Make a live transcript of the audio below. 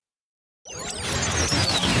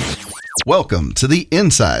Welcome to the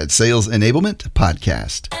Inside Sales Enablement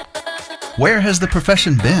Podcast. Where has the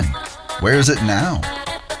profession been? Where is it now?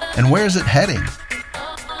 And where is it heading?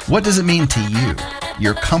 What does it mean to you,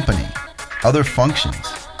 your company, other functions,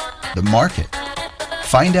 the market?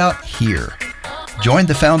 Find out here. Join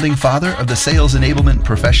the founding father of the sales enablement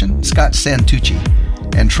profession, Scott Santucci,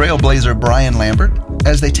 and trailblazer Brian Lambert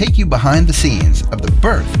as they take you behind the scenes of the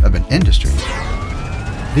birth of an industry.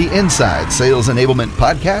 The Inside Sales Enablement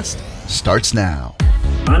Podcast starts now.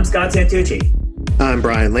 I'm Scott Santucci. I'm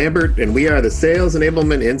Brian Lambert, and we are the Sales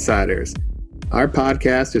Enablement Insiders. Our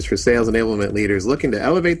podcast is for sales enablement leaders looking to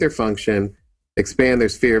elevate their function, expand their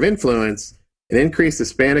sphere of influence, and increase the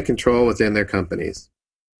span of control within their companies.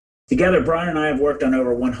 Together, Brian and I have worked on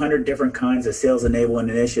over 100 different kinds of sales enablement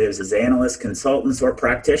initiatives as analysts, consultants, or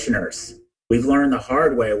practitioners. We've learned the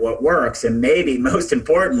hard way what works and maybe most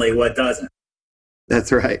importantly, what doesn't.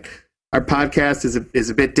 That's right. Our podcast is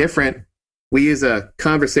a bit different. We use a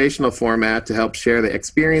conversational format to help share the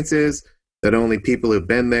experiences that only people who've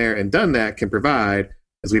been there and done that can provide,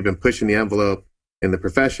 as we've been pushing the envelope in the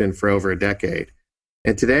profession for over a decade.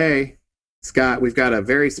 And today, Scott, we've got a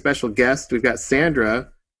very special guest. We've got Sandra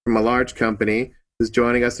from a large company who's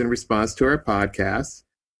joining us in response to our podcast.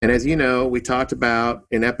 And as you know, we talked about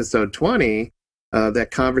in episode 20,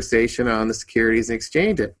 that conversation on the Securities and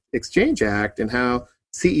Exchange Act and how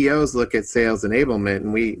CEOs look at sales enablement.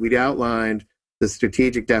 And we outlined the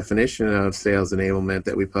strategic definition of sales enablement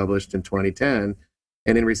that we published in 2010.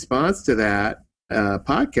 And in response to that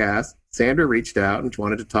podcast, Sandra reached out and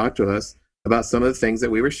wanted to talk to us about some of the things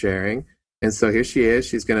that we were sharing. And so here she is.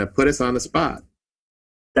 She's going to put us on the spot.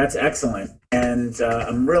 That's excellent. And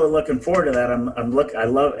I'm really looking forward to that. I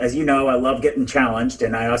love, as you know, I love getting challenged.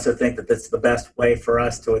 And I also think that that's the best way for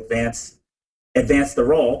us to advance the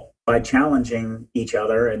role by challenging each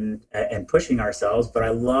other and pushing ourselves. But I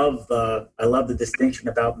love the distinction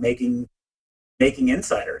about making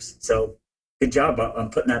insiders. So good job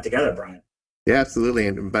on putting that together, Brian. Yeah, absolutely.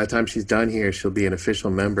 And by the time she's done here, she'll be an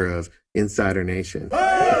official member of Insider Nation.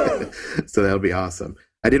 So that'll be awesome.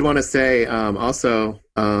 I did want to say also,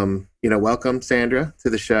 welcome, Sandra, to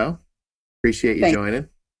the show. Appreciate you joining.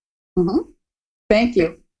 Mm-hmm. Thank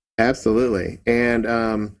you. Absolutely.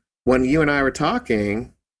 And when you and I were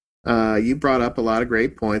talking, you brought up a lot of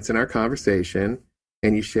great points in our conversation,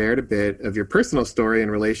 and you shared a bit of your personal story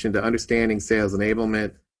in relation to understanding sales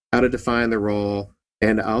enablement, how to define the role,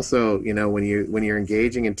 and also, when you're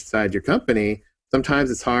engaging inside your company,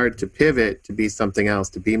 sometimes it's hard to pivot to be something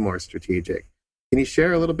else, to be more strategic. Can you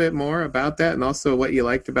share a little bit more about that and also what you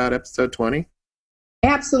liked about episode 20?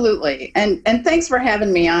 Absolutely. And thanks for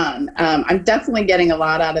having me on. I'm definitely getting a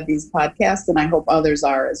lot out of these podcasts, and I hope others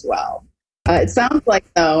are as well. It sounds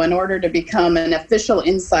like, though, in order to become an official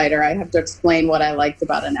insider, I have to explain what I liked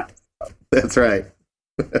about an episode. That's right.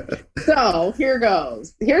 So here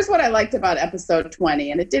goes. Here's what I liked about episode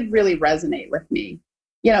 20, and it did really resonate with me.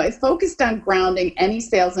 It focused on grounding any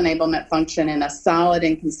sales enablement function in a solid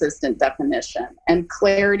and consistent definition. And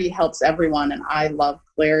clarity helps everyone, and I love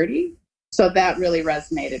clarity. So that really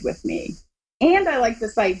resonated with me. And I like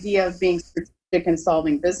this idea of being strategic and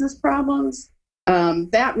solving business problems.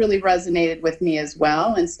 That really resonated with me as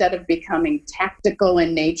well. Instead of becoming tactical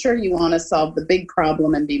in nature, you want to solve the big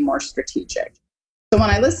problem and be more strategic. So when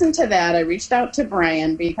I listened to that, I reached out to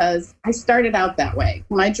Brian because I started out that way.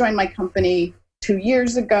 When I joined my company 2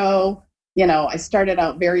 years ago, I started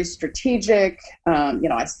out very strategic.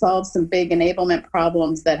 I solved some big enablement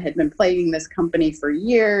problems that had been plaguing this company for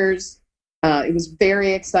years. It was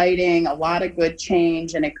very exciting, a lot of good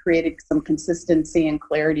change, and it created some consistency and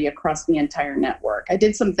clarity across the entire network. I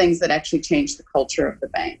did some things that actually changed the culture of the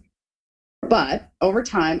bank. But over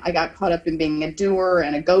time, I got caught up in being a doer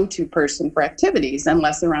and a go-to person for activities and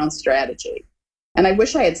less around strategy. And I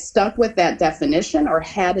wish I had stuck with that definition or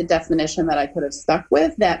had a definition that I could have stuck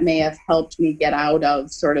with that may have helped me get out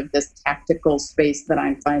of sort of this tactical space that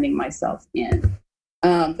I'm finding myself in.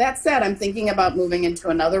 That said, I'm thinking about moving into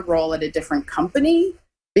another role at a different company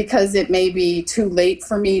because it may be too late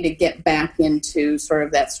for me to get back into sort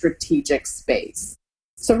of that strategic space.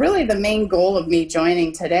 So really the main goal of me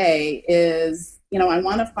joining today is, I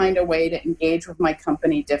want to find a way to engage with my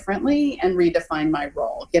company differently and redefine my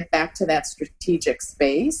role, get back to that strategic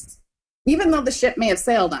space, even though the ship may have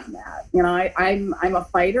sailed on that. I'm a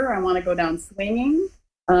fighter. I want to go down swinging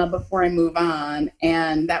before I move on.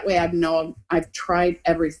 And that way I've tried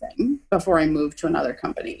everything before I move to another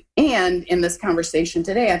company. And in this conversation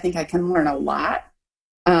today, I think I can learn a lot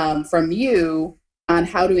from you on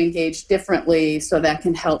how to engage differently so that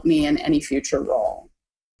can help me in any future role.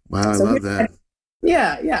 Wow, I love that.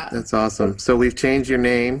 Yeah. That's awesome. So we've changed your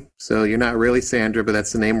name. So you're not really Sandra, but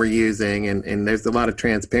that's the name we're using. And there's a lot of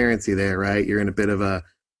transparency there, right? You're in a bit of a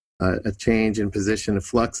change in position of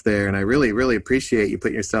flux there. And I really, really appreciate you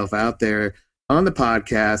putting yourself out there on the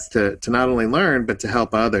podcast to not only learn, but to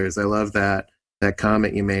help others. I love that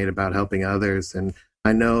comment you made about helping others. And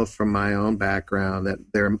I know from my own background that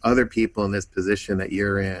there are other people in this position that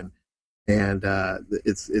you're in. And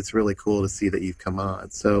it's really cool to see that you've come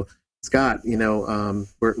on. So Scott,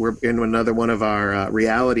 we're in another one of our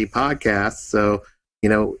reality podcasts. So,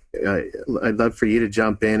 I'd love for you to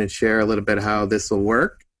jump in and share a little bit how this will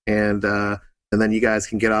work. And then you guys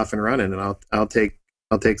can get off and running, and I'll take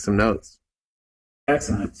some notes.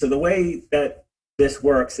 Excellent. So the way that this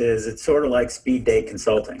works is it's sort of like speed date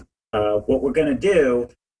consulting. What we're going to do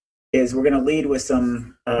is we're going to lead with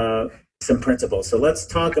some principles. So let's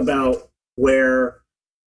talk about where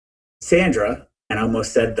Sandra, and I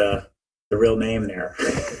almost said the real name there,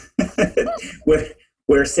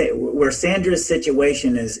 where Sandra's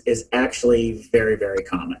situation is actually very, very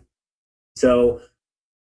common. So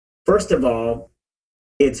first of all,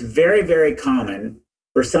 it's very, very common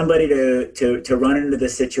for somebody to run into the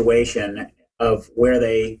situation of where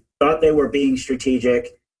they thought they were being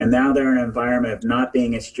strategic, and now they're in an environment of not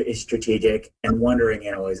being as strategic and wondering,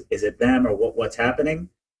 is it them or what's happening?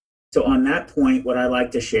 So on that point, what I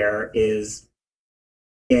like to share is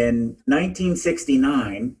in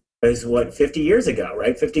 1969, is what, 50 years ago,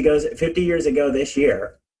 right? 50 years ago this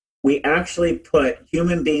year, we actually put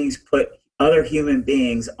other human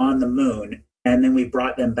beings on the moon, and then we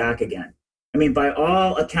brought them back again. I mean, by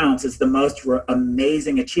all accounts, it's the most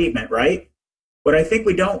amazing achievement, right? What I think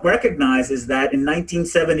we don't recognize is that in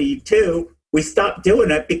 1972, we stopped doing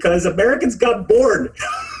it because Americans got bored.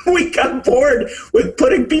 We got bored with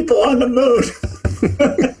putting people on the moon.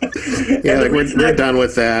 Yeah, like we're done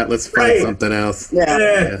with that. Let's find something else.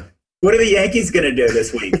 Yeah. What are the Yankees going to do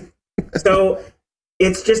this week? So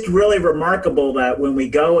it's just really remarkable that when we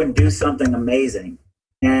go and do something amazing,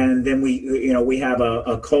 and then we have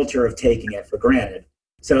a culture of taking it for granted.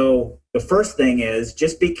 So the first thing is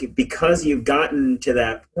just because you've gotten to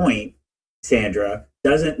that point, Sandra,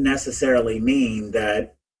 doesn't necessarily mean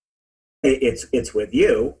that it's with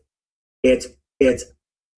you. It's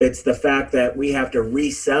the fact that we have to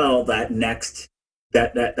resell that next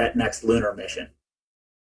lunar mission.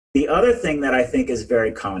 The other thing that I think is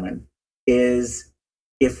very common is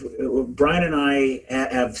if Brian and I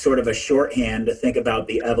have sort of a shorthand to think about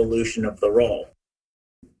the evolution of the role.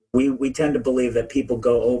 We tend to believe that people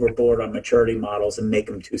go overboard on maturity models and make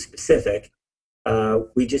them too specific.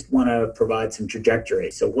 We just want to provide some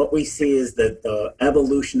trajectory. So what we see is that the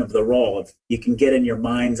evolution of the role, if you can get in your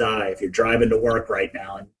mind's eye, if you're driving to work right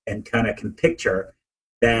now and kind of can picture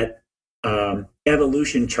that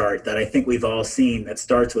evolution chart that I think we've all seen that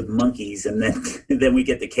starts with monkeys and then we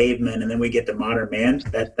get to cavemen and then we get to modern man,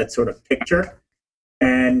 that sort of picture.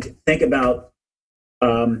 And think about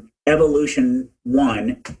evolution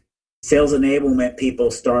 1. Sales enablement people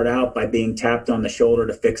start out by being tapped on the shoulder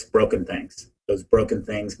to fix broken things. Those broken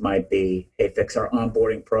things might be, hey, fix our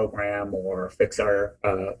onboarding program or fix our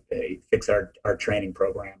training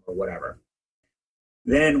program or whatever.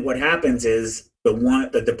 Then what happens is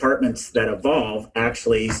the departments that evolve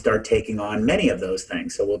actually start taking on many of those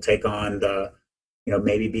things. So we'll take on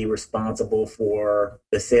maybe be responsible for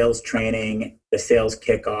the sales training, the sales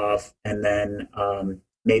kickoff, and then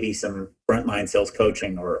maybe some frontline sales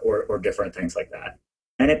coaching or different things like that.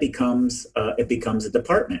 And it becomes a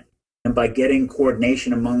department. And by getting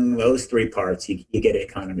coordination among those three parts, you get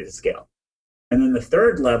economy of scale. And then the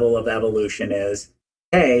third level of evolution is,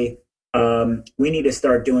 hey, we need to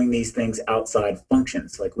start doing these things outside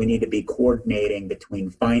functions. Like we need to be coordinating between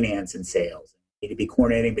finance and sales. We need to be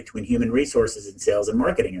coordinating between human resources and sales and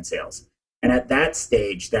marketing and sales. And at that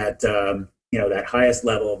stage, that highest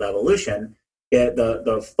level of evolution,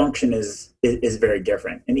 the function is very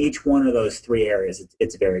different. In each one of those three areas,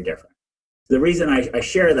 it's very different. The reason I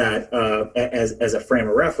share that as a frame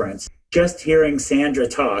of reference, just hearing Sandra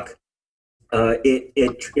talk,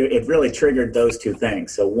 it really triggered those two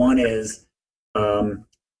things. So one is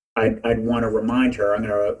I'd want to remind her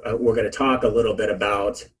we're going to talk a little bit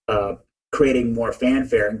about creating more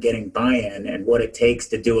fanfare and getting buy-in and what it takes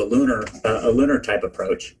to do a lunar type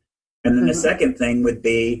approach. And then the second thing would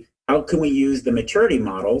be, how can we use the maturity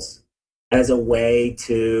models as a way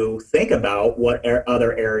to think about what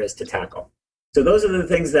other areas to tackle? So those are the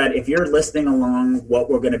things that if you're listening along, what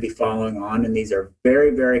we're going to be following on, and these are very,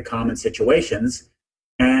 very common situations.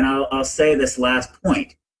 And I'll say this last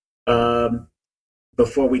point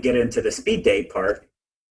before we get into the speed date part.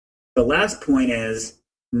 The last point is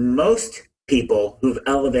most people who've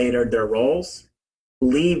elevated their roles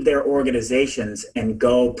leave their organizations and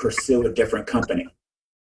go pursue a different company.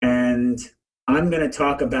 And I'm going to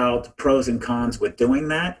talk about pros and cons with doing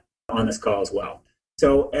that on this call as well.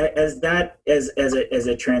 So as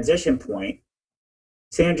a transition point,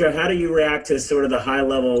 Sandra, how do you react to sort of the high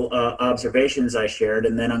level observations I shared?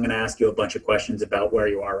 And then I'm going to ask you a bunch of questions about where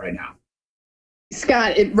you are right now.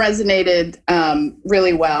 Scott, it resonated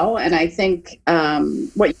really well. And I think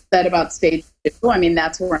what you said about stage 2, I mean,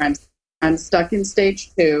 that's where I'm stuck in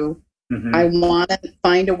stage 2. Mm-hmm. I want to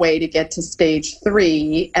find a way to get to stage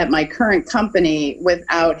 3 at my current company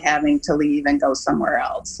without having to leave and go somewhere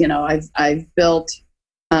else. You know, I've built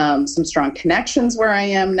some strong connections where I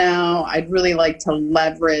am now. I'd really like to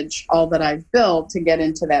leverage all that I've built to get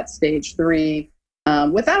into that stage 3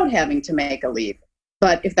 without having to make a leap.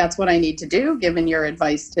 But if that's what I need to do, given your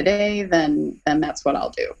advice today, then that's what I'll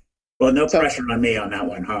do. Well, no pressure on me on that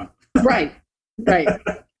one, huh? Right.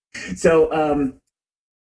 So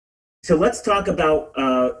let's talk about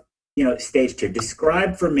stage 2.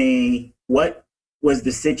 Describe for me what was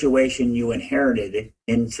the situation you inherited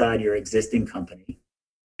inside your existing company,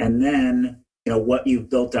 and then what you've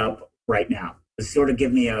built up right now. Just sort of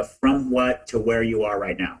give me a from what to where you are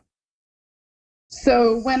right now.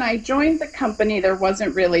 So when I joined the company, there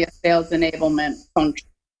wasn't really a sales enablement function.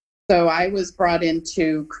 So I was brought in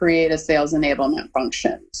to create a sales enablement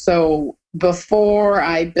function. So before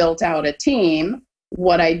I built out a team,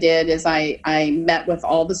 what I did is I met with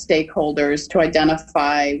all the stakeholders to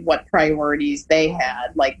identify what priorities they had,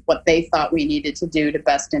 like what they thought we needed to do to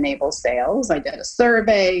best enable sales. I did a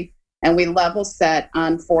survey and we level set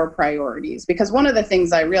on 4 priorities, because one of the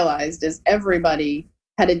things I realized is everybody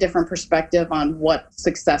had a different perspective on what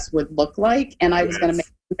success would look like. And I was going to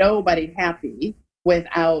make nobody happy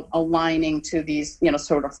without aligning to these,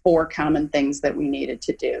 sort of 4 common things that we needed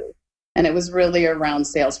to do. And it was really around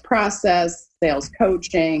sales process, sales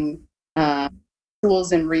coaching,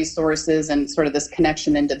 tools and resources, and sort of this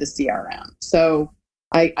connection into the CRM. So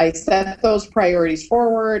I set those priorities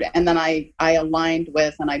forward, and then I aligned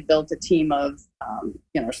with and I built a team of,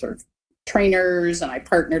 sort of trainers, and I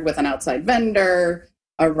partnered with an outside vendor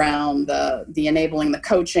around the enabling the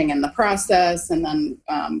coaching and the process. And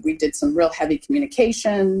then we did some real heavy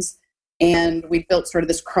communications, and we built sort of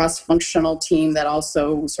this cross-functional team that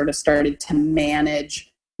also sort of started to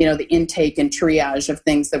manage, the intake and triage of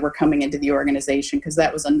things that were coming into the organization, because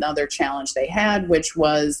that was another challenge they had, which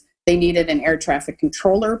was they needed an air traffic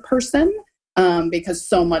controller person because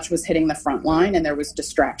so much was hitting the front line and there was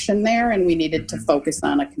distraction there, and we needed to focus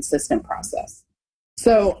on a consistent process.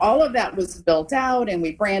 So all of that was built out, and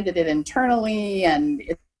we branded it internally, and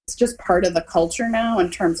it's just part of the culture now in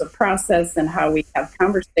terms of process and how we have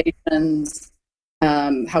conversations,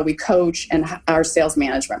 how we coach, and our sales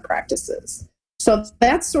management practices. So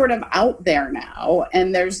that's sort of out there now,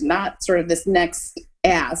 and there's not sort of this next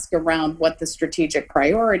ask around what the strategic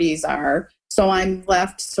priorities are. So I'm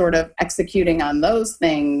left sort of executing on those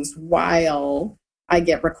things while I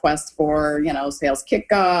get requests for, sales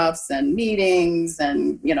kickoffs and meetings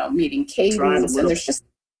and, meeting cadence. And there's just,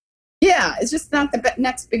 it's just not the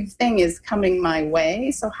next big thing is coming my way.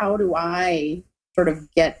 So how do I sort of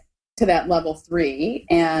get to that level 3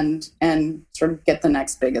 and sort of get the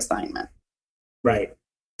next big assignment? Right.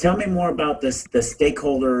 Tell me more about the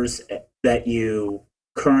stakeholders that you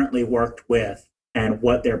currently worked with and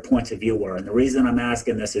what their points of view were. And the reason I'm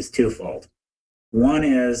asking this is twofold. One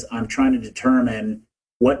is I'm trying to determine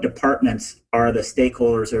what departments are the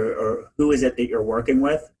stakeholders, or who is it that you're working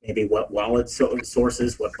with? Maybe what wallet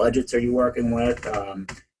sources, what budgets are you working with?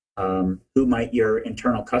 Who might your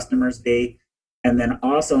internal customers be? And then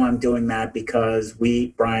also I'm doing that because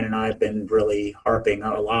Brian and I have been really harping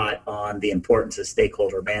a lot on the importance of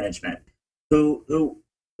stakeholder management. Who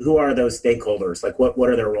are those stakeholders? Like what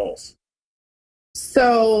are their roles?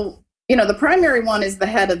 So, the primary one is the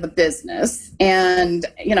head of the business. And,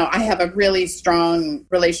 I have a really strong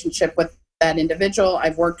relationship with that individual.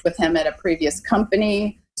 I've worked with him at a previous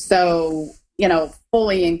company. So,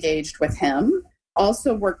 fully engaged with him.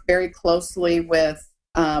 Also worked very closely with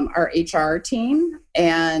our HR team.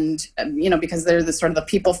 And, because they're the sort of the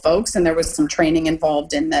people folks, and there was some training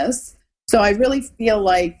involved in this. So I really feel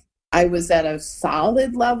like I was at a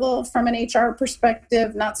solid level from an HR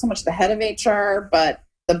perspective, not so much the head of HR, but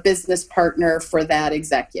the business partner for that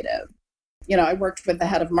executive. I worked with the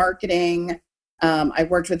head of marketing. I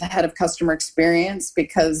worked with the head of customer experience,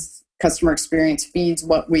 because customer experience feeds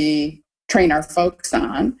what we train our folks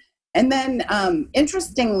on. And then,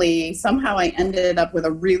 interestingly, somehow I ended up with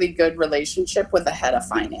a really good relationship with the head of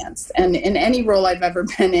finance. And in any role I've ever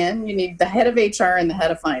been in, you need the head of HR and the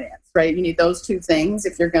head of finance, right? You need those two things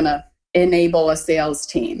if you're going to enable a sales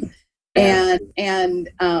team. And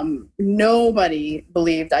nobody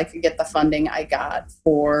believed I could get the funding I got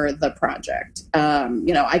for the project.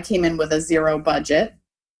 I came in with a zero budget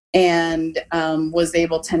and was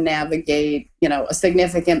able to navigate, a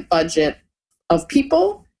significant budget of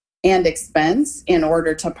people and expense in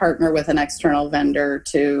order to partner with an external vendor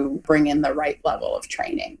to bring in the right level of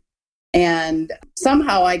training. And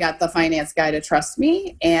somehow I got the finance guy to trust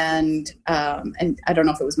me. And I don't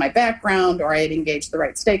know if it was my background or I had engaged the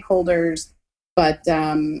right stakeholders, but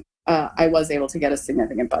I was able to get a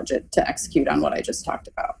significant budget to execute on what I just talked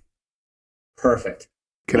about. Perfect.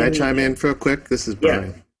 Can I chime in real quick? This is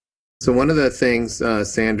Brian. Yeah. So one of the things,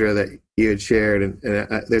 Sandra, that you had shared, and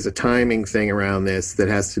there's a timing thing around this that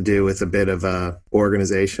has to do with a bit of a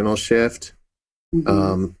organizational shift.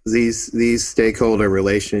 Mm-hmm. These stakeholder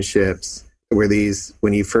relationships, were these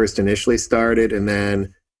when you first initially started, and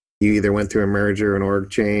then you either went through a merger or an org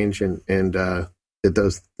change, and did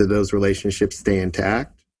those relationships stay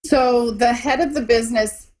intact? So the head of the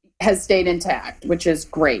business has stayed intact, which is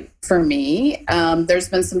great for me. There's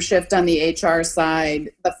been some shift on the HR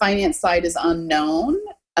side. The finance side is unknown.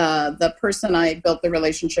 The person I built the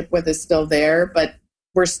relationship with is still there, but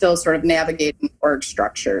we're still sort of navigating org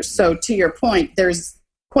structures. So to your point, there's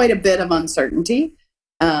quite a bit of uncertainty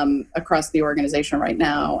across the organization right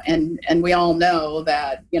now. And we all know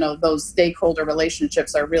that, those stakeholder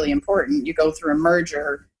relationships are really important. You go through a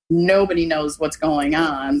merger, nobody knows what's going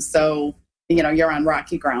on. So you're on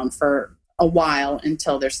rocky ground for a while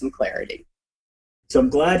until there's some clarity. So I'm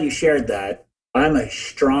glad you shared that. I'm a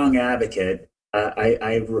strong advocate.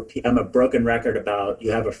 I repeat, I'm a broken record about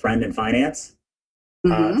you have a friend in finance.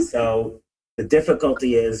 Mm-hmm. So the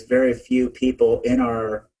difficulty is very few people in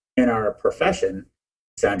our profession,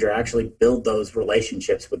 Sandra, actually build those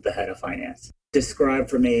relationships with the head of finance. Describe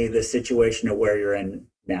for me the situation of where you're in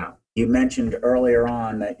now. You mentioned earlier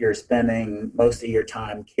on that you're spending most of your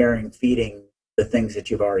time feeding the things that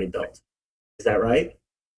you've already built. Is that right?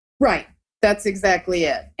 Right. That's exactly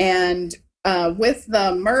it. And with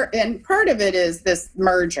the and part of it is this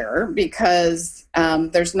merger because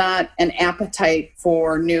there's not an appetite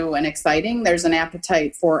for new and exciting. There's an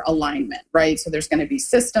appetite for alignment, right? So there's going to be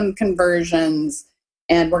system conversions.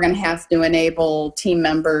 And we're going to have to enable team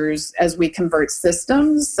members as we convert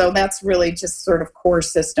systems. So that's really just sort of core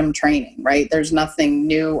system training, right? There's nothing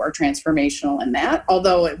new or transformational in that,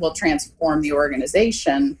 although it will transform the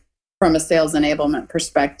organization from a sales enablement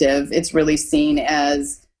perspective. It's really seen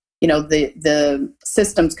as, the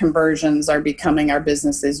systems conversions are becoming our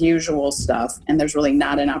business as usual stuff, and there's really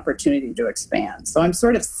not an opportunity to expand. So I'm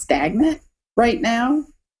sort of stagnant right now.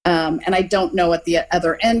 And I don't know at the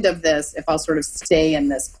other end of this if I'll sort of stay in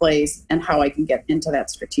this place and how I can get into that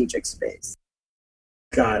strategic space.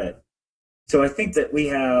 Got it. So I think that we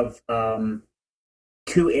have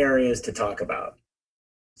two areas to talk about.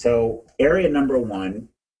 So area number one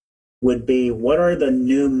would be, what are the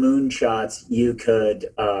new moonshots you could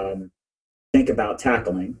think about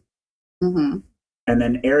tackling? Mm-hmm. And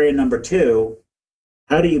then area number two,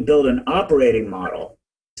 how do you build an operating model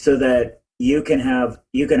so that you can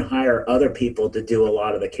hire other people to do a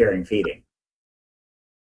lot of the caring feeding?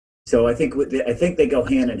 So I think they go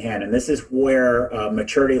hand in hand, and this is where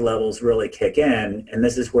maturity levels really kick in, and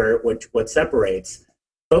this is where what separates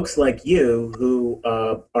folks like you who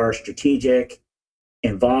are strategic,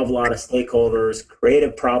 involve a lot of stakeholders,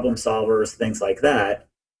 creative problem solvers, things like that,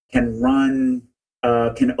 can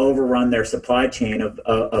overrun their supply chain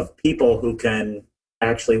of people who can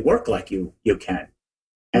actually work like you can.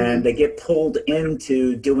 And they get pulled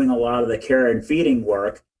into doing a lot of the care and feeding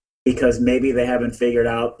work because maybe they haven't figured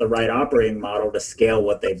out the right operating model to scale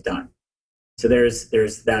what they've done. So there's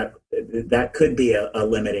that could be a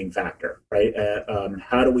limiting factor, right?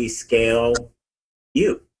 How do we scale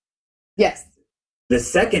you? Yes. The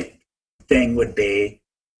second thing would be,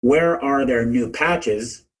 where are there new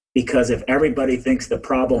patches? Because if everybody thinks the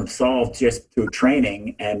problem solved just through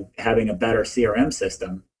training and having a better CRM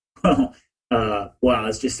system, well,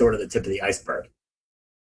 it's just sort of the tip of the iceberg.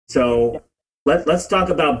 So let's talk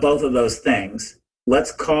about both of those things.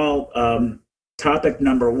 Let's call topic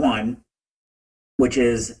number one, which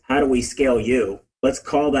is how do we scale you? Let's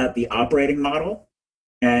call that the operating model.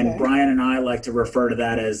 And okay. Brian and I like to refer to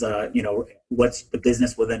that as, what's the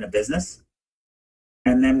business within a business.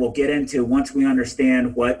 And then we'll get into, once we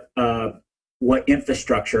understand what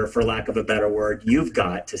infrastructure, for lack of a better word, you've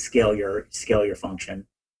got to scale your function,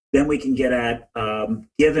 then we can get at,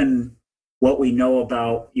 given what we know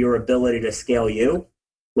about your ability to scale you,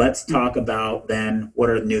 let's talk about then what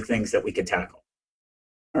are the new things that we could tackle.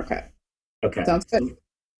 Okay. Okay. Sounds good.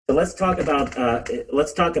 So let's talk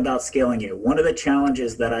about scaling you. One of the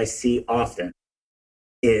challenges that I see often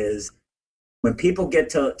is when people get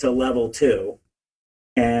to level 2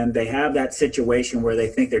 and they have that situation where they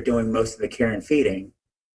think they're doing most of the care and feeding,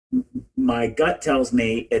 my gut tells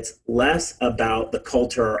me it's less about the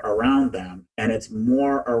culture around them and it's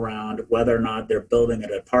more around whether or not they're building a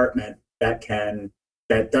department that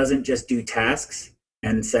doesn't just do tasks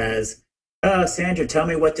and says, Sandra, tell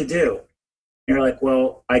me what to do. And you're like,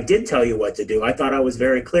 well, I did tell you what to do. I thought I was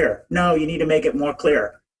very clear. No, you need to make it more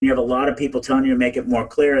clear. You have a lot of people telling you to make it more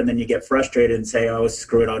clear, and then you get frustrated and say, oh,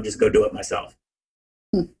 screw it, I'll just go do it myself.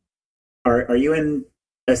 Are you in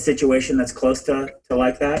a situation that's close to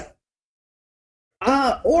like that?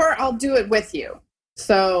 Or I'll do it with you.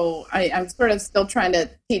 So I'm sort of still trying to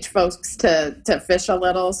teach folks to fish a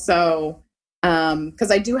little. So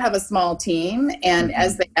because I do have a small team, and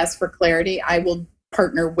as they ask for clarity, I will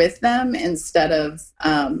partner with them instead of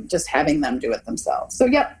just having them do it themselves. So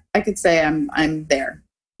yep, I could say I'm there.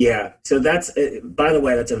 Yeah. So that's, by the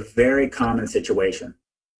way, that's a very common situation.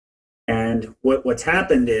 And what's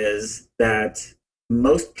happened is that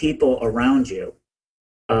most people around you,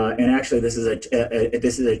 and actually this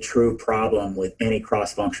is a true problem with any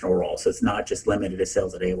cross-functional role. So it's not just limited to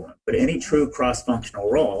sales enablement, but any true cross-functional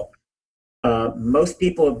role, most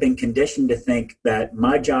people have been conditioned to think that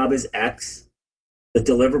my job is X, the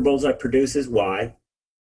deliverables I produce is Y.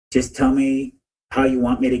 Just tell me how you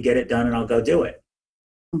want me to get it done and I'll go do it.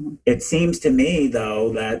 Mm-hmm. It seems to me,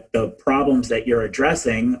 though, that the problems that you're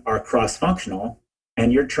addressing are cross-functional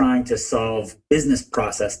and you're trying to solve business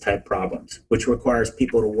process type problems, which requires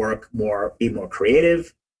people to work more, be more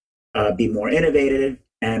creative, be more innovative,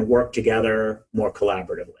 and work together more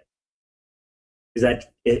collaboratively. Is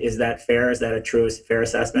that fair? Is that a fair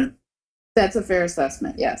assessment? That's a fair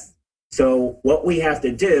assessment, yes. So what we have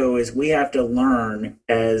to do is we have to learn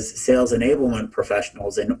as sales enablement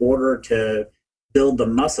professionals in order to build the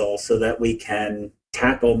muscle so that we can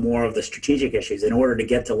tackle more of the strategic issues. In order to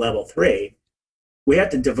get to level 3, we have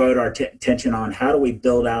to devote our attention on how do we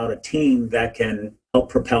build out a team that can help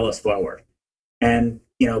propel us forward. And,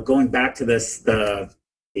 going back to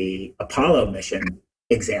the Apollo mission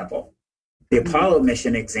example, the Apollo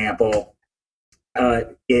mission example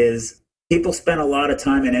is people spend a lot of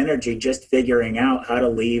time and energy just figuring out how to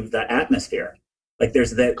leave the atmosphere. Like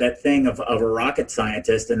there's that thing of a rocket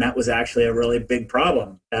scientist, and that was actually a really big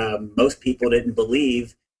problem. Most people didn't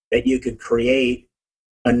believe that you could create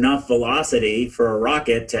enough velocity for a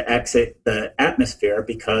rocket to exit the atmosphere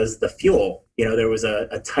because the fuel, there was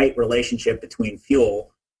a tight relationship between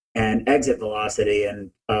fuel and exit velocity,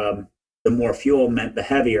 and the more fuel meant the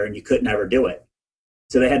heavier, and you couldn't ever do it.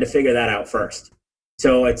 So they had to figure that out first.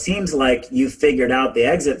 So it seems like you figured out the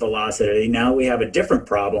exit velocity. Now we have a different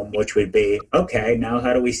problem, which would be, okay, now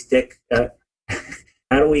how do we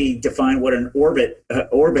how do we define what an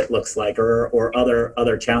orbit looks like, or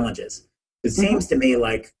other challenges? It seems to me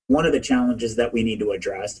like one of the challenges that we need to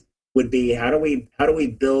address would be how do we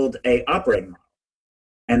build a operating model?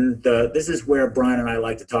 And this is where Brian and I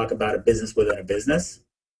like to talk about a business within a business,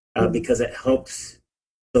 because it helps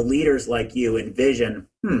the leaders like you envision,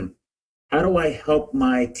 how do I help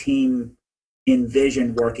my team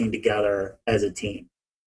envision working together as a team?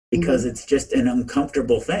 Because it's just an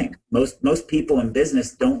uncomfortable thing. Most people in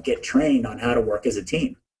business don't get trained on how to work as a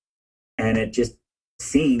team. And it just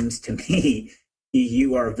seems to me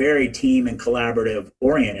you are very team and collaborative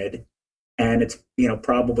oriented. And it's,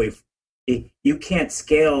 probably, you can't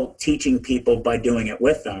scale teaching people by doing it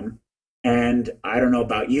with them. And I don't know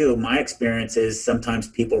about you, my experience is sometimes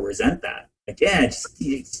people resent that. Like, yeah,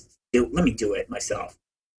 let me do it myself.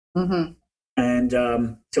 Mm-hmm. And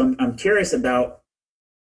so I'm curious about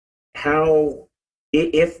how,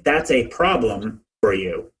 if that's a problem for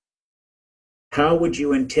you, how would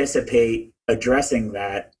you anticipate addressing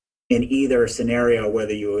that in either scenario,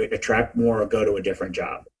 whether you attract more or go to a different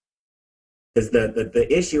job? Because the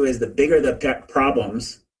issue is the bigger the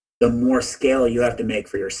problems, the more scale you have to make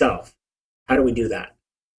for yourself. How do we do that?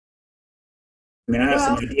 I mean, I have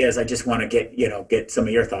some ideas. I just want to get some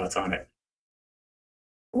of your thoughts on it.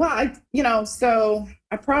 Well, so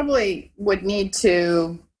I probably would need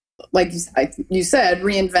to, like you said,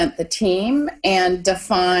 reinvent the team and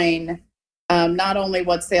define not only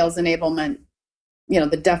what sales enablement,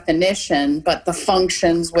 the definition, but the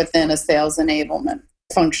functions within a sales enablement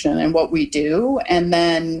function and what we do. And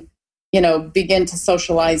then, begin to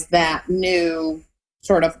socialize that new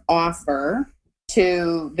sort of offer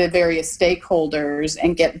to the various stakeholders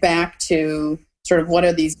and get back to sort of what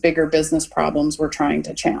are these bigger business problems we're trying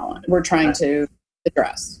to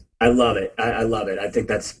address. I love it. I love it. I think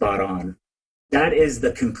that's spot on. That is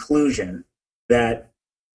the conclusion that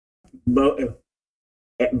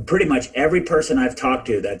pretty much every person I've talked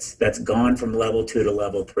to that's gone from level 2 to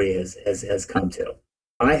level 3 has come to.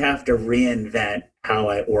 I have to reinvent how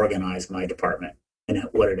I organize my department and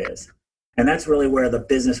what it is. And that's really where the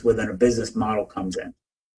business within a business model comes in.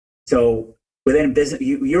 So within business,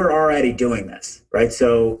 you're already doing this, right?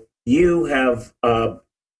 So you have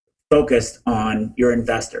focused on your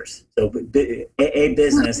investors. So a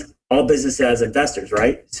business, all business has investors,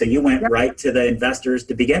 right? So you went right to the investors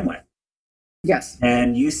to begin with. Yes.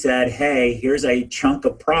 And you said, hey, here's a chunk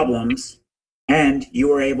of problems. And you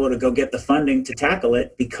were able to go get the funding to tackle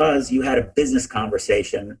it because you had a business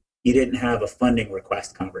conversation. You didn't have a funding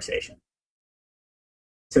request conversation.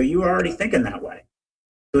 So you were already thinking that way.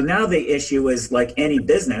 So now the issue is like any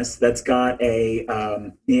business that's got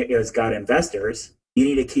has got investors. You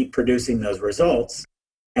need to keep producing those results,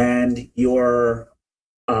 and your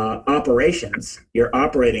operations, your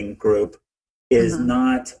operating group, is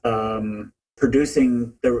not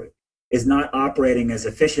is not operating as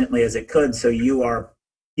efficiently as it could. So you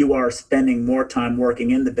are spending more time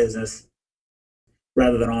working in the business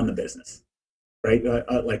rather than on the business, right?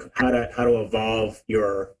 Like how to evolve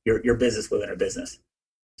your business within a business.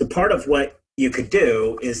 So part of what you could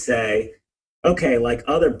do is say, okay, like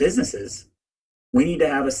other businesses, we need to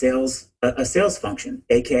have a sales function,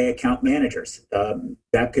 aka account managers.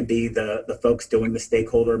 That could be the folks doing the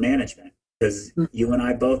stakeholder management, because you and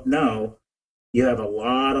I both know you have a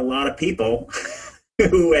lot of people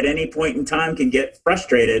who at any point in time can get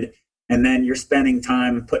frustrated, and then you're spending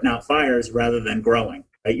time putting out fires rather than growing,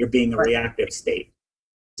 right? You're being a reactive state.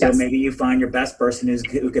 So maybe you find your best person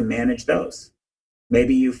who can manage those.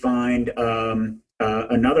 Maybe you find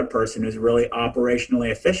another person who's really operationally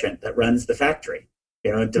efficient that runs the factory,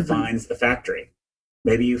 defines the factory.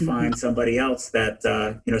 Maybe you find somebody else that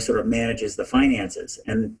sort of manages the finances,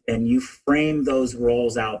 and you frame those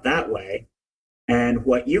roles out that way. And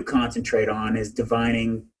what you concentrate on is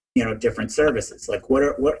defining, different services. Like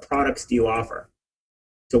what products do you offer?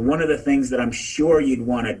 So one of the things that I'm sure you'd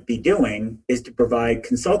want to be doing is to provide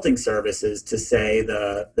consulting services to, say,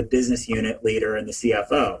 the business unit leader and the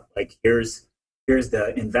CFO. Like here's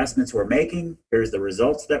the investments we're making, here's the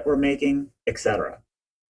results that we're making, et cetera.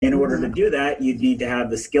 In order to do that, you'd need to have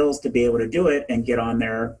the skills to be able to do it and get on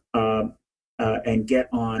there and get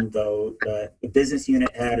on the business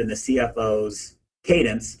unit head and the CFO's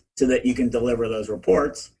cadence so that you can deliver those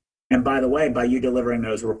reports. And by the way, by you delivering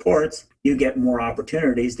those reports, you get more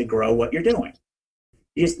opportunities to grow what you're doing.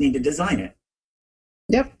 You just need to design it.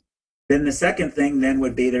 Yep. Then the second thing then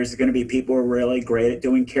would be there's going to be people who are really great at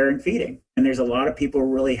doing care and feeding. And there's a lot of people who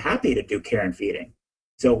are really happy to do care and feeding.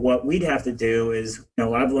 So what we'd have to do is,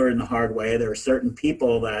 I've learned the hard way, there are certain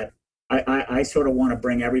people that I sort of want to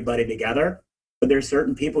bring everybody together, but there's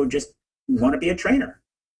certain people who just want to be a trainer.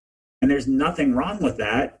 And there's nothing wrong with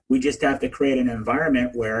that. We just have to create an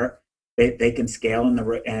environment where they can scale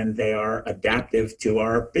and they are adaptive to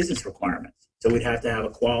our business requirements. So we'd have to have a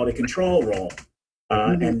quality control role.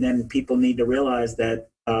 And then people need to realize that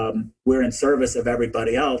we're in service of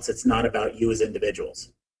everybody else. It's not about you as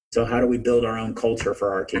individuals. So how do we build our own culture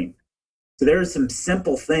for our team? So there are some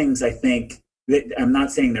simple things, I think, that I'm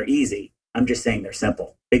not saying they're easy. I'm just saying they're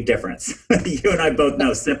simple. Big difference. You and I both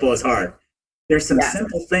know simple is hard. There's some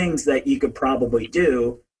simple things that you could probably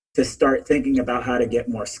do to start thinking about how to get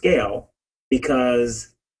more scale,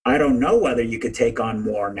 because I don't know whether you could take on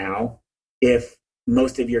more now if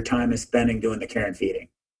most of your time is spending doing the care and feeding.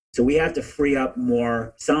 So we have to free up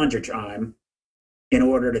more Sandra time in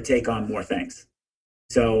order to take on more things.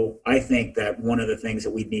 So I think that one of the things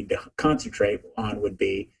that we need to concentrate on would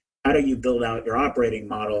be, how do you build out your operating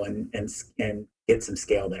model and get some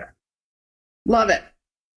scale there? Love it.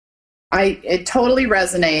 It totally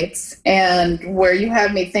resonates. And where you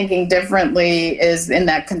have me thinking differently is in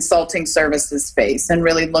that consulting services space, and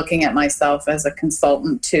really looking at myself as a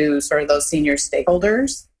consultant to sort of those senior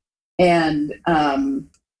stakeholders, and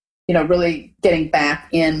really getting back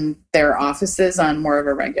in their offices on more of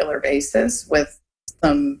a regular basis with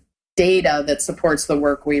some data that supports the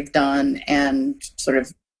work we've done and sort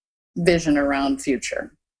of vision around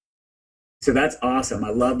future. So that's awesome. I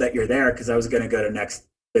love that you're there, because I was going to go to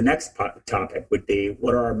the next topic would be,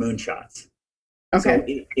 what are our moonshots? Okay.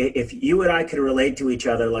 So if you and I could relate to each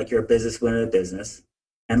other like you're a business within a business,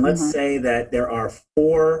 and let's say that there are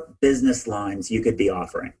 4 business lines you could be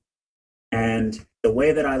offering. And the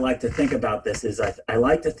way that I like to think about this is I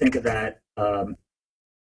like to think of that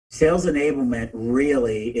sales enablement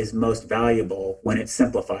really is most valuable when it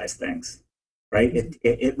simplifies things, right?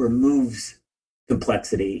 It removes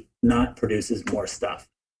complexity, not produces more stuff.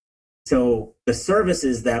 So the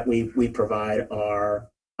services that we provide are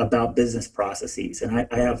about business processes. And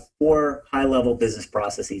I have 4 high-level business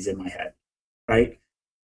processes in my head, right?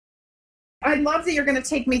 I love that you're going to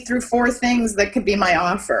take me through 4 things that could be my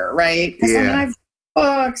offer, right? Because I mean, I've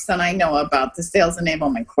books and I know about the sales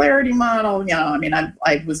enablement clarity model. You know, I mean,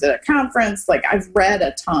 I was at a conference, like I've read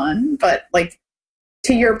a ton, but like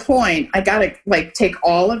to your point, I got to like take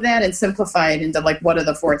all of that and simplify it into like, what are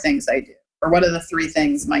the 4 things I do? Or what are the 3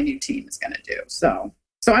 things my new team is going to do? So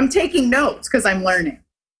I'm taking notes because I'm learning.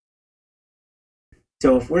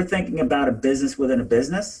 So if we're thinking about a business within a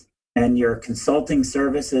business, and your consulting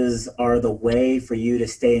services are the way for you to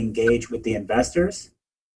stay engaged with the investors,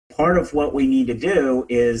 part of what we need to do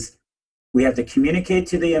is we have to communicate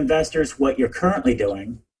to the investors what you're currently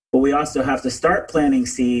doing, but we also have to start planting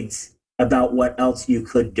seeds about what else you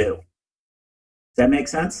could do. Does that make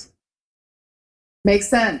sense? Makes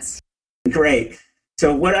sense. Great.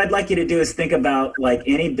 So what I'd like you to do is think about, like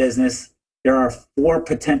any business, there are 4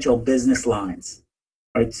 potential business lines,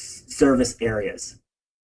 right? Service areas.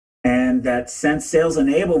 And that since sales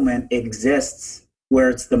enablement exists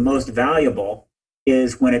where it's the most valuable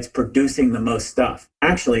is when it's producing the most stuff.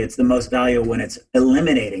 Actually, it's the most valuable when it's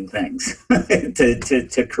eliminating things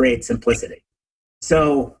to create simplicity.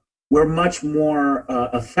 So we're much more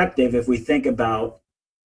effective if we think about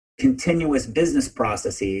continuous business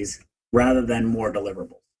processes rather than more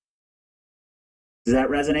deliverables. Does that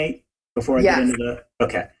resonate before I get into the...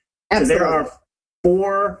 Okay. Absolutely. So there are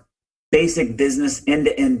 4 basic business,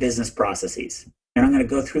 end-to-end business processes. And I'm going to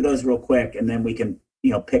go through those real quick, and then we can,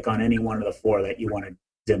 pick on any one of the 4 that you want to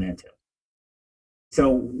zoom into. So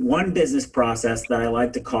one business process that I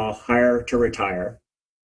like to call hire to retire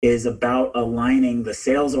is about aligning the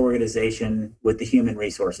sales organization with the human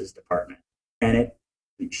resources department. And it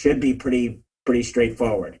should be pretty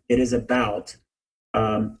straightforward. It is about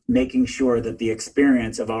making sure that the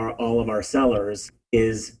experience of all of our sellers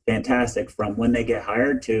is fantastic from when they get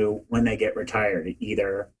hired to when they get retired,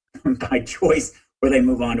 either by choice or they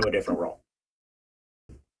move on to a different role.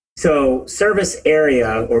 So service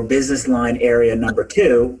area or business line area number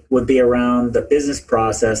 2 would be around the business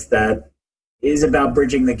process that is about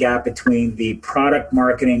bridging the gap between the product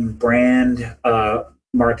marketing, brand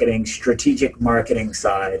marketing, strategic marketing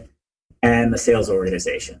side and the sales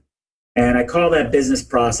organization. And I call that business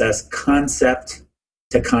process concept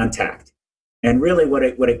to contact. And really what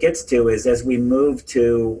it gets to is as we move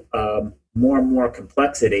to more and more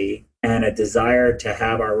complexity and a desire to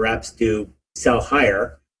have our reps sell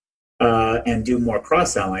higher and do more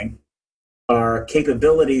cross-selling, our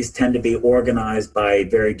capabilities tend to be organized by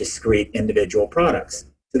very discrete individual products.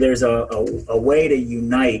 So there's a way to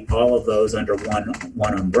unite all of those under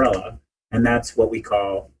one umbrella, and that's what we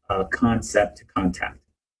call concept to contact.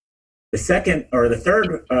 The second or the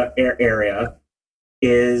third area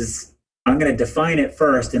is, I'm going to define it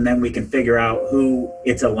first, and then we can figure out who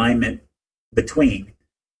its alignment between.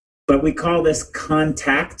 But we call this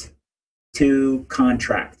contact to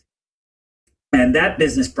contract. And that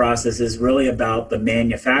business process is really about the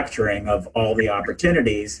manufacturing of all the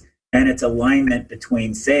opportunities and its alignment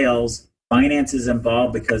between sales, finance is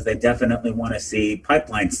involved because they definitely want to see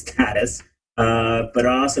pipeline status, but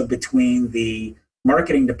also between the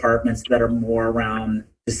marketing departments that are more around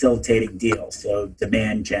facilitating deals. So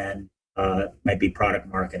demand gen, might be product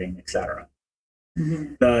marketing, et cetera.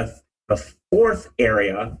 Mm-hmm. The 4th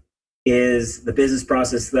area is the business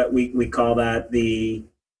process that we call that the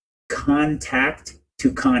contact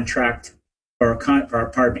to contract,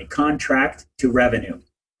 contract to revenue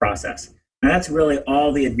process. And that's really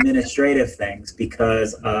all the administrative things,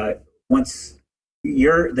 because once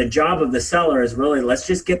the job of the seller is really, let's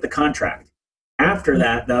just get the contract. After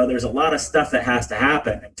that, though, there's a lot of stuff that has to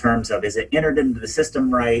happen in terms of, is it entered into the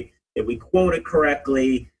system right? Did we quote it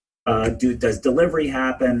correctly? Does delivery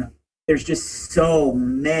happen? There's just so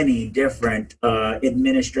many different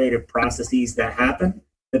administrative processes that happen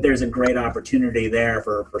that there's a great opportunity there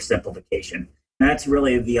for simplification. And that's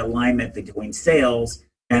really the alignment between sales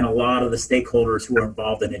and a lot of the stakeholders who are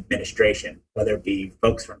involved in administration, whether it be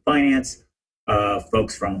folks from finance,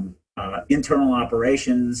 folks from internal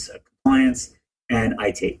operations, compliance, and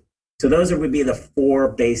IT. So those would be the 4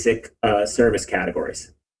 basic service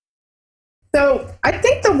categories. So I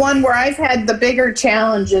think the one where I've had the bigger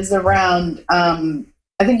challenge is around,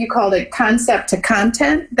 I think you called it concept to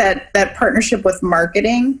content, that partnership with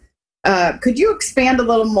marketing. Could you expand a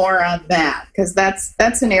little more on that? Because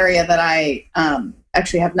that's an area that I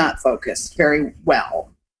actually have not focused very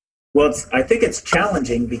well. Well, I think it's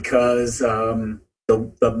challenging because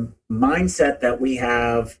the mindset that we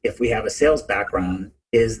have, if we have a sales background,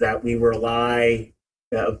 is that we rely.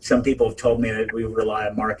 Some people have told me that we rely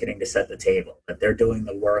on marketing to set the table, that they're doing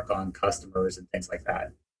the work on customers and things like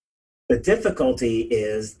that. The difficulty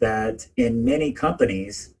is that in many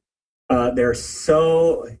companies, they're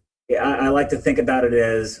so. I like to think about it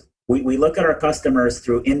as we look at our customers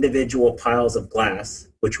through individual piles of glass,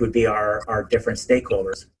 which would be our different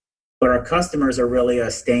stakeholders. But our customers are really a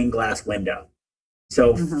stained glass window.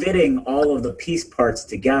 So fitting all of the piece parts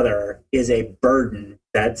together is a burden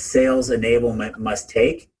that sales enablement must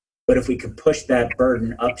take. But if we can push that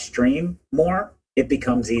burden upstream more, it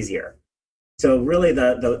becomes easier. So really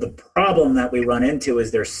the problem that we run into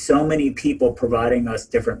is there's so many people providing us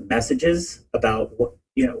different messages about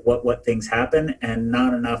what things happen, and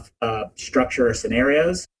not enough structure or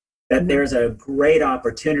scenarios, that there's a great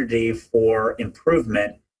opportunity for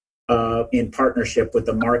improvement in partnership with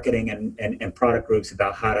the marketing and product groups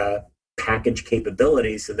about how to package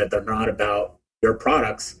capabilities so that they're not about your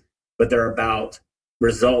products, but they're about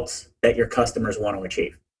results that your customers want to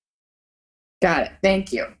achieve. Got it.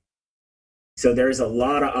 Thank you. So there's a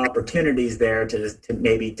lot of opportunities there to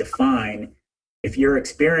maybe define, if you're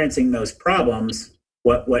experiencing those problems,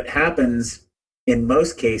 what happens in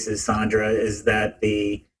most cases, Sandra, is that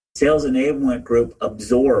the sales enablement group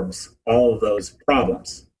absorbs all of those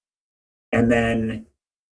problems and then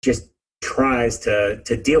just tries to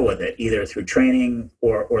deal with it, either through training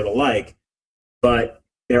or the like. But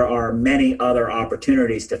there are many other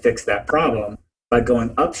opportunities to fix that problem by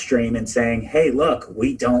going upstream and saying, hey, look,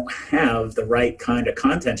 we don't have the right kind of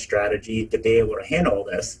content strategy to be able to handle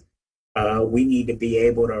this. We need to be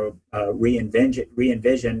able to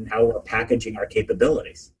re-envision how we're packaging our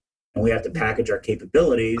capabilities. And we have to package our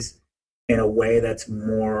capabilities in a way that's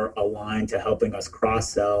more aligned to helping us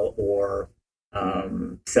cross-sell or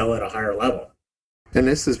sell at a higher level. And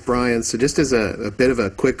this is Brian. So just as a bit of a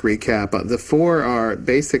quick recap, the four are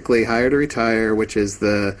basically hire to retire, which is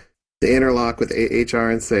the interlock with HR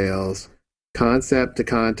and sales, concept to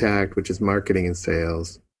contact, which is marketing and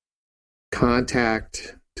sales,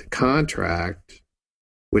 contact to contract,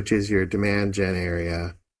 which is your demand gen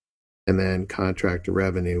area, and then contract to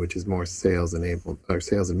revenue, which is more sales enabled or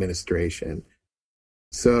sales administration.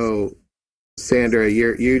 So, Sandra,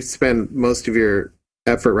 you spend most of your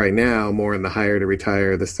effort right now more in the hire to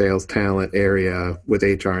retire, the sales talent area with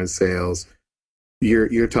HR and sales.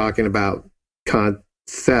 You're talking about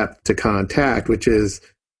concept to contact, which is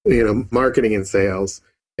marketing and sales,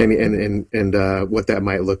 and what that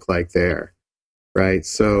might look like there. Right.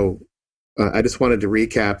 So I just wanted to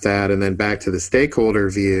recap that, and then back to the stakeholder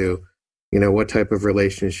view. What type of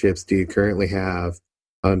relationships do you currently have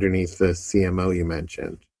underneath the CMO you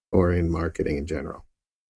mentioned, or in marketing in general?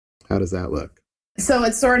 How does that look? So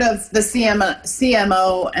it's sort of the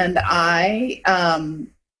CMO and I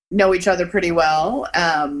know each other pretty well,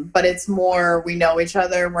 but it's more we know each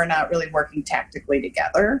other. We're not really working tactically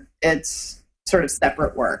together. It's sort of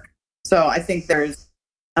separate work. So I think there's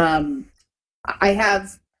I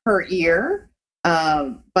have her ear,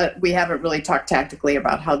 but we haven't really talked tactically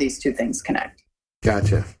about how these two things connect.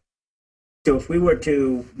 Gotcha. So if we were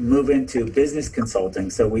to move into business consulting,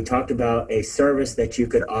 so we talked about a service that you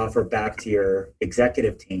could offer back to your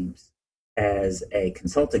executive teams as a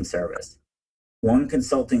consulting service. One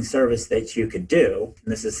consulting service that you could do,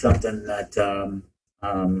 and this is something that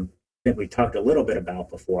I think we talked a little bit about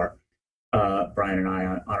before, Brian and I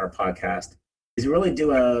on our podcast, is really do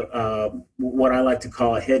what I like to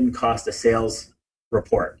call a hidden cost of sales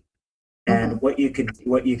report. And what you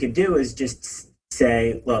could do is just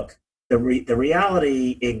say, look, the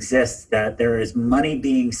reality exists that there is money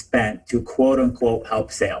being spent to quote unquote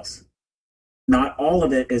help sales. Not all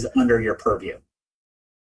of it is under your purview.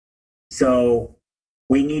 So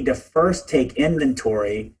we need to first take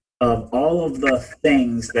inventory of all of the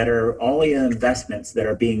things that are all the investments that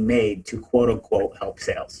are being made to quote unquote help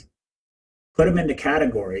sales. Put them into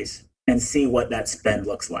categories and see what that spend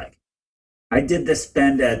looks like. I did this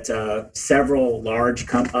spend at several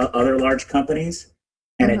other large companies,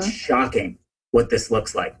 and it's shocking what this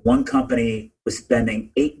looks like. One company was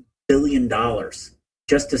spending $8 billion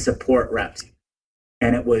just to support reps,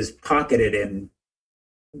 and it was pocketed in.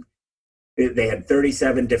 They had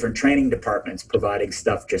 37 different training departments providing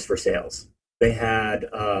stuff just for sales. They had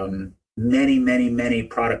many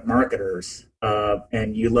product marketers.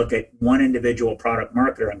 And you look at one individual product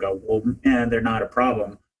marketer and go, well, man, they're not a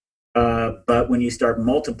problem. But when you start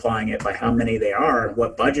multiplying it by how many they are, and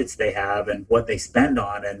what budgets they have, and what they spend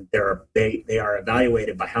on, and they are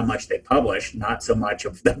evaluated by how much they publish, not so much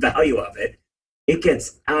of the value of it, it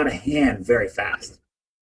gets out of hand very fast.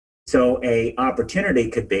 So a opportunity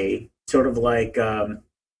could be sort of like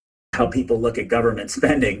how people look at government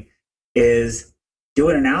spending is do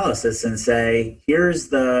an analysis and say, here's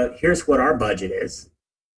what our budget is.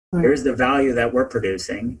 Here's the value that we're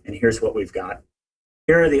producing, and here's what we've got.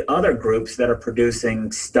 Here are the other groups that are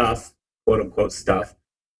producing stuff, quote unquote stuff,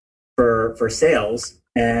 for sales,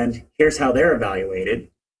 and here's how they're evaluated.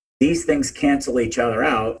 These things cancel each other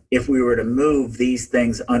out. If we were to move these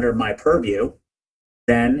things under my purview,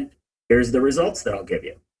 then here's the results that I'll give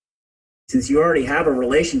you. Since you already have a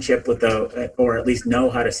relationship with or at least know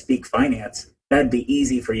how to speak finance, that'd be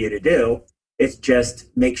easy for you to do. It's just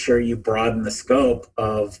make sure you broaden the scope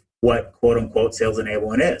of what quote unquote sales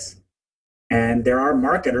enablement is. And there are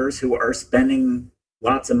marketers who are spending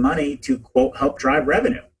lots of money to quote help drive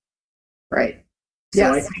revenue. Right. So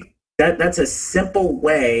yes. I think that's a simple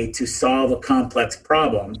way to solve a complex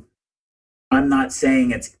problem. I'm not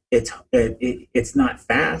saying it's not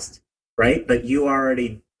fast, right? But you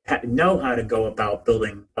already know how to go about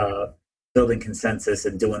building consensus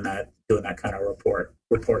and doing that kind of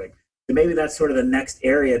reporting. So maybe that's sort of the next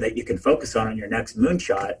area that you can focus on your next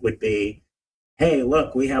moonshot would be, hey,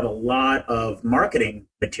 look, we have a lot of marketing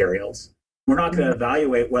materials. We're not going to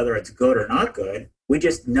evaluate whether it's good or not good. We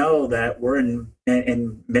just know that we're in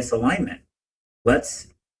misalignment. Let's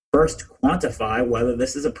first quantify whether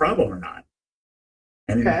this is a problem or not.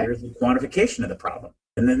 And then here's the quantification of the problem.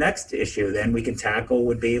 And the next issue then we can tackle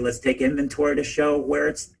would be, let's take inventory to show where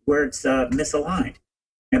it's misaligned.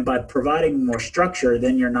 And by providing more structure,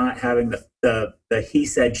 then you're not having the he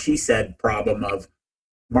said, she said problem of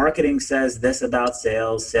marketing says this about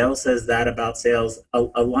sales, sales says that about sales.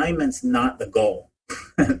 Alignment's not the goal.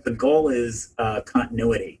 The goal is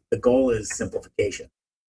continuity. The goal is simplification.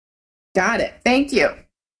 Got it. Thank you.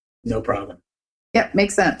 No problem. Yep,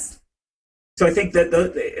 makes sense. So I think that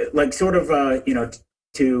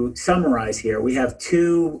to summarize here, we have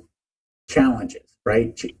two challenges,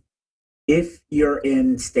 right? If you're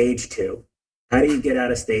in stage 2, how do you get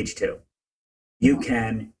out of stage 2? You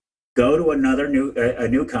can go to a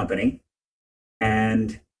new company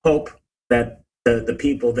and hope that the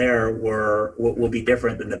people there will be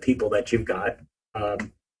different than the people that you've got,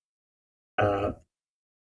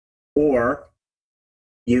 or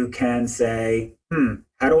you can say,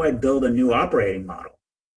 how do I build a new operating model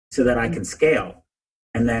so that I can scale?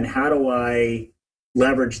 And then how do I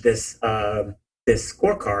leverage this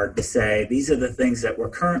scorecard to say, these are the things that we're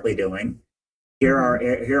currently doing. Here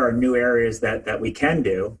are new areas that we can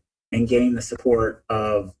do, and gain the support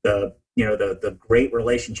of the great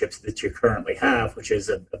relationships that you currently have, which is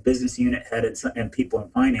a business unit head and people in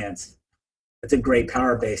finance. It's a great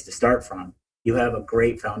power base to start from. You have a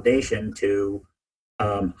great foundation to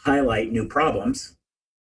highlight new problems,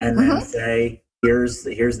 and then say, here's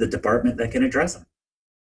the department that can address them.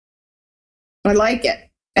 I like it.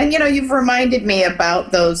 And, you've reminded me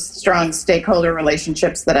about those strong stakeholder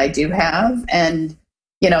relationships that I do have, and,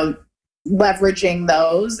 leveraging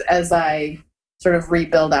those as I sort of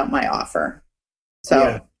rebuild out my offer. So,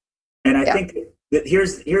 yeah. And I think that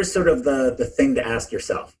here's sort of the thing to ask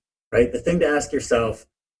yourself, right? The thing to ask yourself,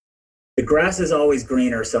 the grass is always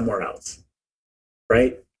greener somewhere else,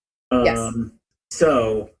 right? Yes.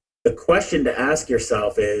 So the question to ask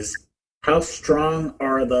yourself is, how strong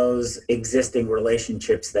are those existing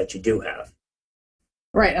relationships that you do have?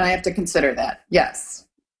 Right, and I have to consider that. Yes.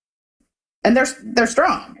 And they're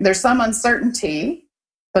strong. There's some uncertainty,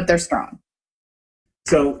 but they're strong.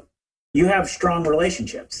 So you have strong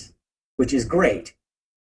relationships, which is great.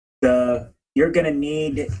 You're going to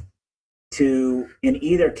need to, in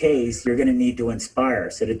either case, you're going to need to inspire.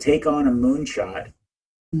 So to take on a moonshot,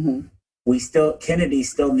 Kennedy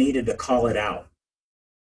still needed to call it out.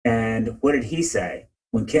 And what did he say?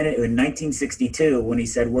 In 1962, when he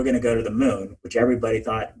said, we're going to go to the moon, which everybody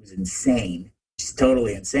thought was insane, just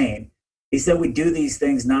totally insane, he said, we do these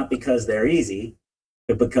things not because they're easy,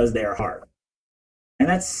 but because they are hard. And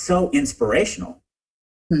that's so inspirational.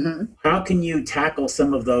 How can you tackle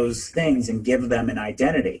some of those things and give them an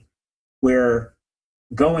identity? We're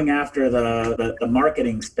going after the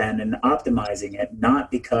marketing spend and optimizing it, not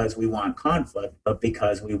because we want conflict, but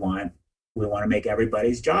because we want to make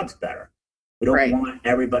everybody's jobs better. We don't want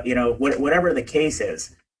everybody, whatever the case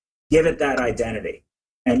is, give it that identity.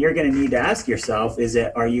 And you're going to need to ask yourself,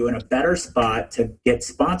 are you in a better spot to get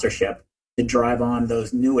sponsorship to drive on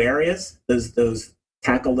those new areas, those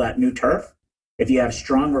tackle that new turf? If you have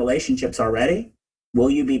strong relationships already,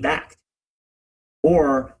 will you be backed?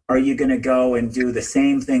 Or are you going to go and do the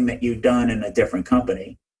same thing that you've done in a different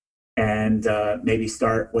company and maybe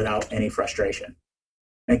start without any frustration?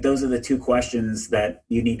 I think those are the two questions that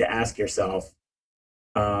you need to ask yourself.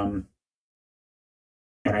 And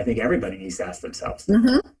I think everybody needs to ask themselves.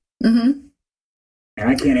 Mm-hmm. Mm-hmm. And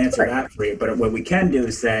I can't answer that for you, but what we can do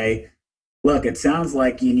is say, look, it sounds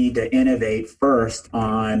like you need to innovate first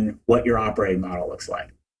on what your operating model looks like.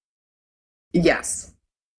 Yes,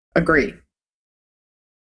 agreed.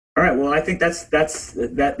 All right. Well, I think that's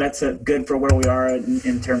a good for where we are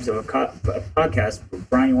in terms of a podcast.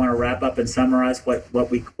 Brian, you want to wrap up and summarize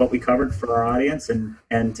what we covered for our audience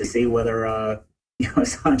and to see whether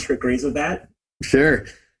Sandra agrees with that? Sure.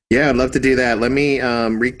 Yeah, I'd love to do that. Let me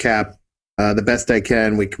recap the best I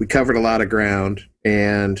can. We covered a lot of ground,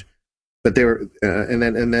 but they were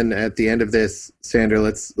and then at the end of this, Sandra,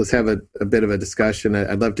 let's have a bit of a discussion.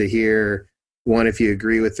 I'd love to hear, one, if you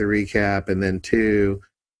agree with the recap, and then two,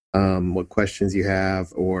 what questions you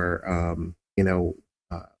have, or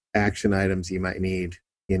action items you might need,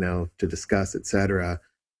 to discuss, etc.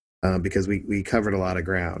 Because we covered a lot of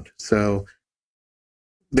ground. So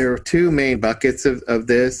there are two main buckets of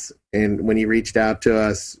this, and when you reached out to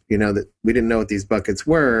us, that we didn't know what these buckets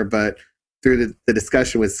were, but through the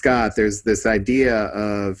discussion with Scott, there's this idea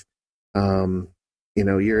of,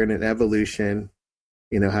 you're in an evolution.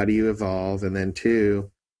 How do you evolve? And then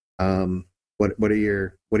two, what are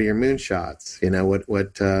your moonshots?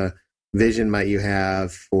 What vision might you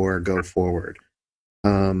have for go forward?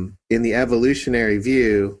 In the evolutionary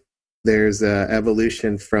view, there's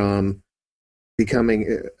evolution from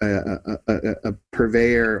becoming a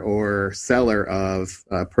purveyor or seller of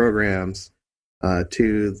programs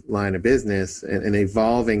to line of business, and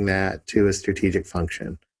evolving that to a strategic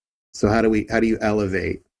function. So how do you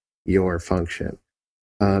elevate your function?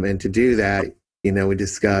 And to do that, we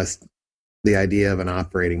discussed the idea of an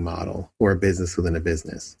operating model or a business within a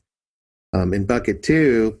business. In bucket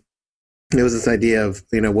two, there was this idea of,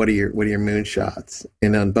 what are your moonshots?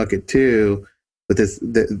 And on bucket two, with this,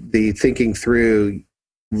 the thinking through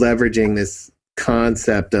leveraging this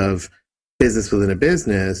concept of business within a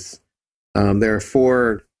business, there are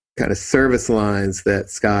four kind of service lines that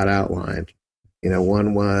Scott outlined.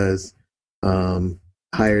 One was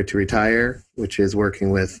hire to retire, which is working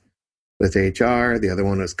with HR. The other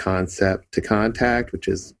one was concept to contact, which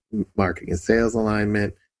is marketing and sales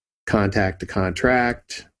alignment. Contact to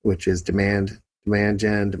contract, which is demand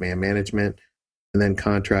gen, demand management. And then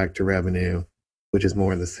contract to revenue, which is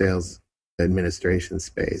more in the sales administration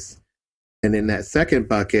space. And in that second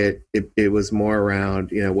bucket, it was more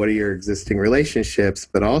around, what are your existing relationships,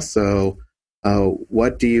 but also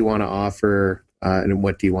what do you want to offer and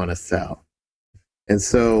what do you want to sell? And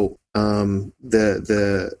so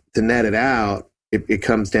to net it out, it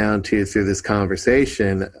comes down to, through this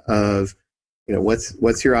conversation of,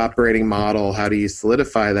 what's your operating model? How do you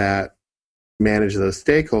solidify that, manage those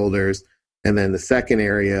stakeholders? And then the second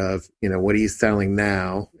area of, what are you selling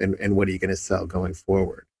now and what are you going to sell going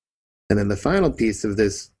forward? And then the final piece of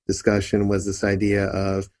this discussion was this idea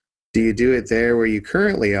of, do you do it there where you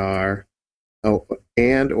currently are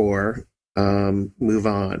or move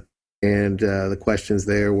on? And the questions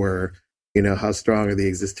there were, how strong are the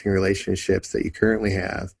existing relationships that you currently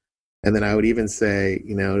have? And then I would even say,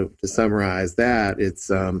 to summarize that, it's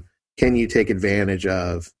can you take advantage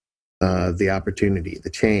of the opportunity, the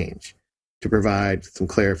change, to provide some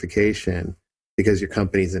clarification because your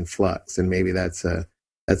company's in flux, and maybe that's an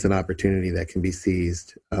opportunity that can be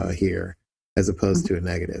seized here as opposed to a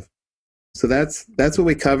negative. So that's what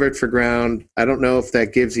we covered for ground. I don't know if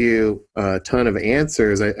that gives you a ton of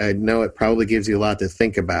answers. I know it probably gives you a lot to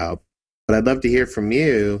think about, but I'd love to hear from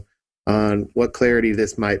you on what clarity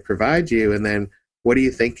this might provide you, and then what are you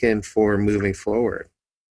thinking for moving forward?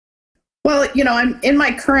 Well, I'm in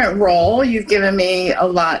my current role. You've given me a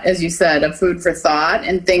lot, as you said, of food for thought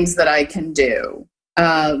and things that I can do.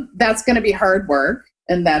 That's going to be hard work,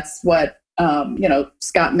 and that's what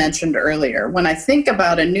Scott mentioned earlier. When I think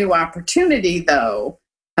about a new opportunity, though,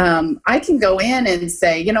 I can go in and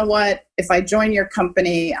say, you know what, if I join your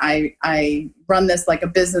company, I run this like a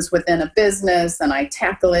business within a business, and I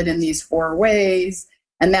tackle it in these 4 ways.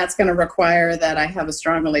 And that's going to require that I have a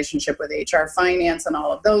strong relationship with HR, finance, and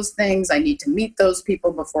all of those things. I need to meet those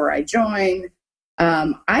people before I join.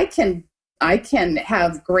 I can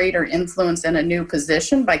have greater influence in a new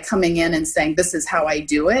position by coming in and saying, this is how I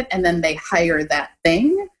do it. And then they hire that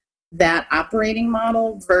thing, that operating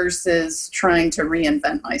model, versus trying to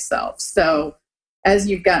reinvent myself. So as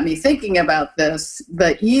you've got me thinking about this,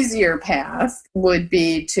 the easier path would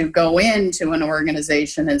be to go into an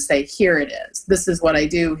organization and say, here it is. This is what I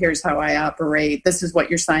do. Here's how I operate. This is what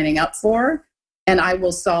you're signing up for. And I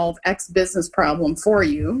will solve X business problem for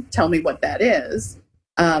you. Tell me what that is.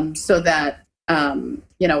 So that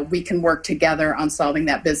we can work together on solving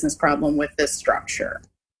that business problem with this structure.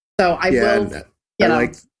 So I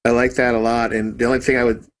like that a lot. And the only thing I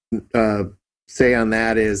would say on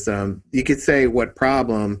that is you could say what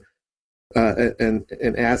problem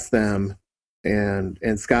and ask them.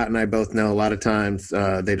 And Scott and I both know a lot of times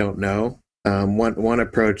they don't know. One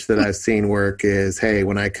approach that I've seen work is, hey,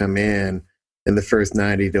 when I come in the first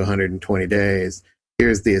 90 to 120 days,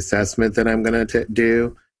 here's the assessment that I'm going to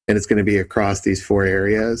do, and it's going to be across these 4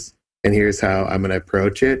 areas. And here's how I'm going to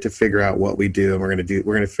approach it to figure out what we do, and we're going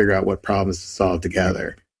to figure out what problems to solve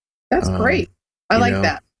together. That's great. I like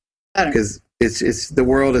that. Because it's the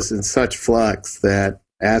world is in such flux that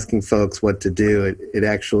asking folks what to do, it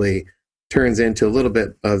actually turns into a little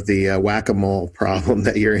bit of the whack-a-mole problem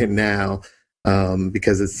that you're in now,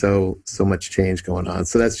 because it's so much change going on.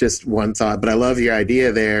 So that's just one thought. But I love your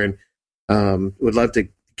idea there, and would love to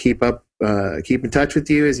keep in touch with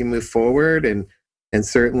you as you move forward. And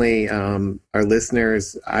certainly our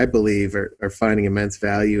listeners, I believe, are finding immense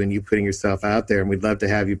value in you putting yourself out there. And we'd love to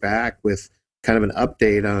have you back with kind of an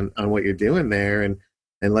update on what you're doing there, and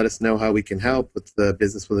let us know how we can help with the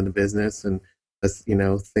business within the business, and us,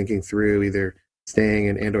 thinking through either staying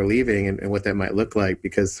and or leaving and what that might look like.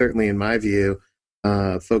 Because certainly in my view,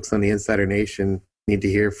 folks on the Insider Nation need to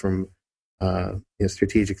hear from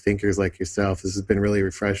strategic thinkers like yourself. This has been really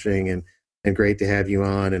refreshing and great to have you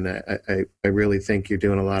on. And I really think you're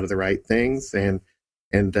doing a lot of the right things, and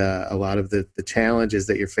a lot of the challenges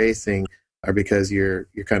that you're facing are because you're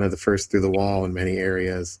kind of the first through the wall in many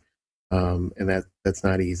areas, and that's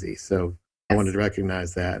not easy. So I wanted to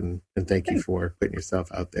recognize that and thank you for putting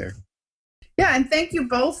yourself out there. Yeah, and thank you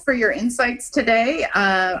both for your insights today.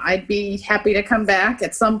 I'd be happy to come back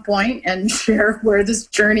at some point and share where this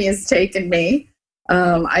journey has taken me.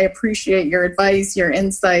 I appreciate your advice, your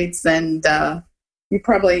insights, and this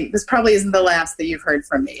probably isn't the last that you've heard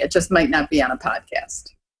from me. It just might not be on a podcast.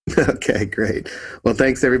 Okay, great. Well,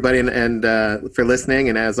 thanks everybody, and for listening.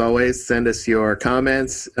 And as always, send us your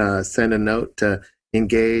comments. Send a note to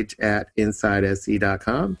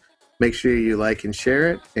engage@insidese.com. Make sure you like and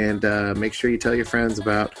share it, and make sure you tell your friends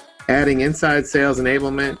about adding inside sales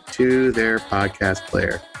enablement to their podcast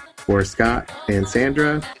player. For Scott and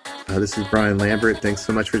Sandra, this is Brian Lambert. Thanks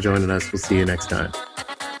so much for joining us. We'll see you next time.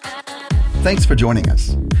 Thanks for joining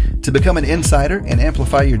us. To become an insider and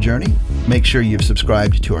amplify your journey, make sure you've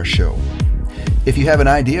subscribed to our show. If you have an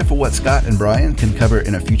idea for what Scott and Brian can cover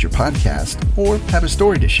in a future podcast, or have a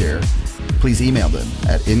story to share, please email them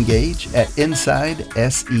at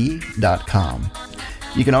engage@insidese.com.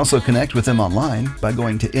 You can also connect with them online by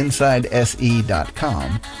going to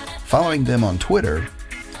insidese.com, following them on Twitter,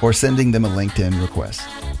 or sending them a LinkedIn request.